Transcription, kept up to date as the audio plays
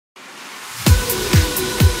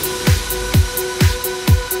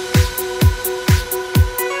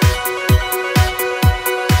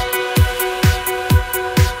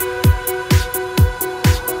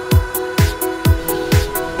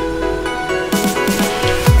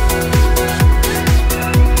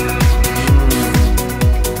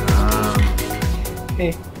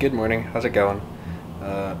Hey, good morning. How's it going?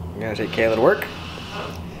 I'm gonna take Kayla to work.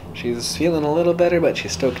 She's feeling a little better, but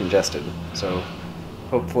she's still congested. So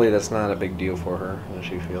hopefully that's not a big deal for her, and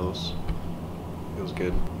she feels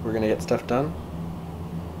good. We're gonna get stuff done.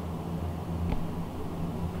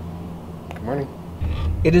 Good morning.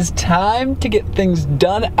 It is time to get things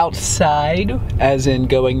done outside, as in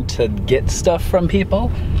going to get stuff from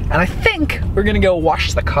people. And I think we're gonna go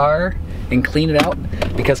wash the car and clean it out,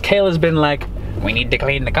 because Kayla's been like, we need to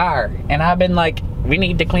clean the car. And I've been like, we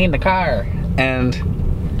need to clean the car. And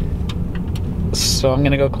so I'm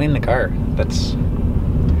gonna go clean the car. That's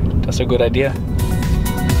a good idea.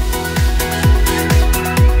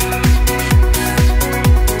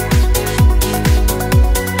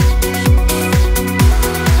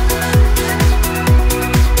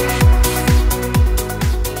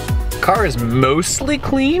 Car is mostly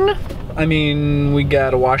clean. I mean, we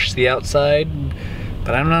gotta wash the outside,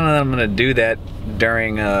 but I don't know that I'm gonna do that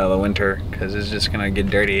during the winter, because it's just gonna get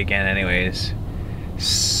dirty again anyways.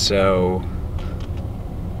 So,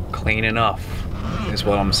 clean enough is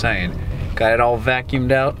what I'm saying. Got it all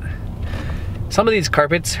vacuumed out. Some of these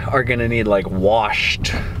carpets are gonna need like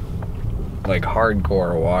washed, like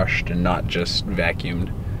hardcore washed, and not just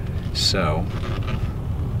vacuumed. So,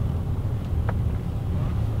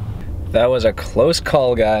 that was a close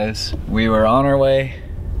call, guys. We were on our way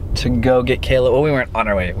to go get Kayla. Well, we weren't on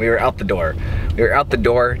our way. We were out the door. We were out the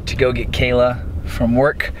door to go get Kayla from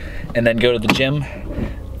work and then go to the gym.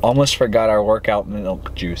 Almost forgot our workout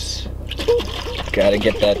milk juice. Gotta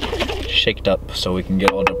get that shaked up so we can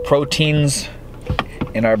get all the proteins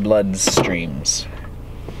in our blood streams.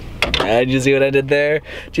 Did you see what I did there?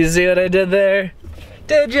 Did you see what I did there?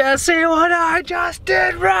 Did you see what I just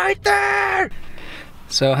did right there?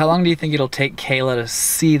 So how long do you think it'll take Kayla to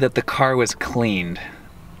see that the car was cleaned?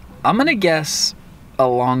 I'm gonna guess a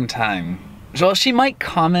long time. Well, she might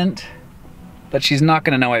comment, but she's not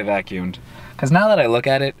gonna know I vacuumed. Because now that I look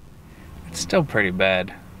at it, it's still pretty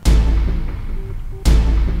bad.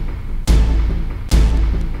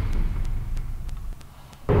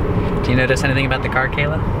 Do you notice anything about the car,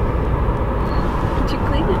 Kayla? Did you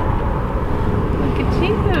clean it? Look at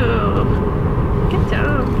you. Good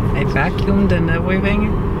job. I vacuumed and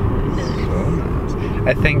everything. So nice.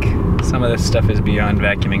 I think some of this stuff is beyond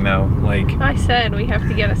vacuuming though. Like, I said we have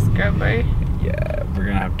to get a scrubber. yeah, we're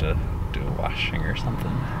gonna have to do a washing or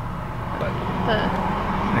something. But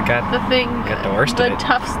I got the worst of it. The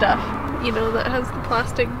tough stuff, you know, that has the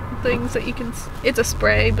plastic things that you can. It's a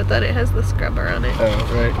spray, but then it has the scrubber on it.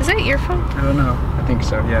 Oh, right. Is that your phone? I don't know. I think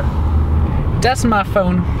so. Yeah. That's my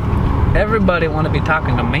phone. Everybody want to be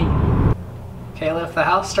talking to me. Kayla, if the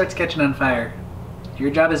house starts catching on fire, your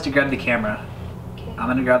job is to grab the camera. Okay. I'm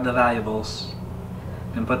gonna grab the valuables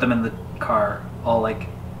and put them in the car. All like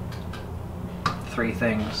 3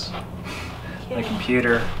 things. Okay. My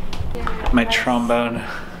computer, Yeah, my trombone,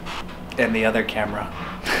 and the other camera.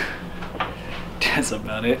 That's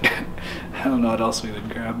about it. I don't know what else we would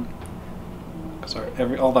grab. Because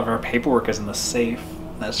all of our paperwork is in the safe.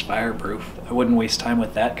 That's fireproof. I wouldn't waste time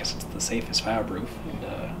with that because it's the safe is fireproof. And,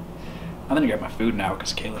 I'm gonna grab my food now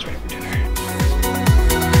because Kayla's ready for dinner.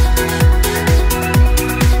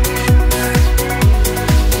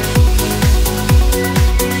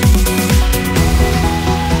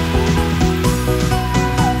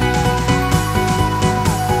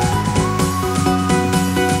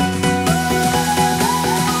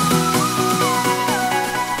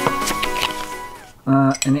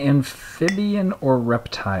 An amphibian or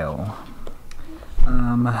reptile?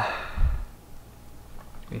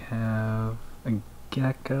 We have a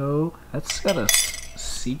gecko. That's got a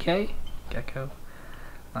CK? Gecko.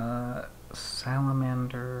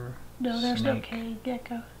 Salamander. No, there's no snake. K.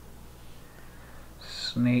 Gecko.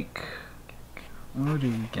 Snake. We'll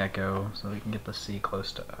do gecko so we can get the C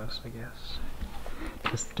close to us, I guess.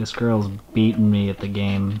 This girl's beating me at the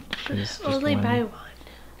game. She's just Only winning. by 1.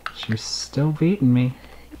 She's still beating me.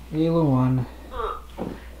 Kayla won.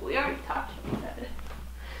 We already talked about it.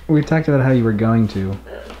 We talked about how you were going to,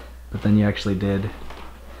 but then you actually did.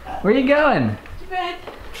 Where are you going? To bed.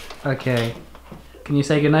 Okay. Can you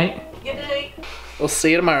say goodnight? Good night. We'll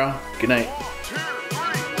see you tomorrow. Good night.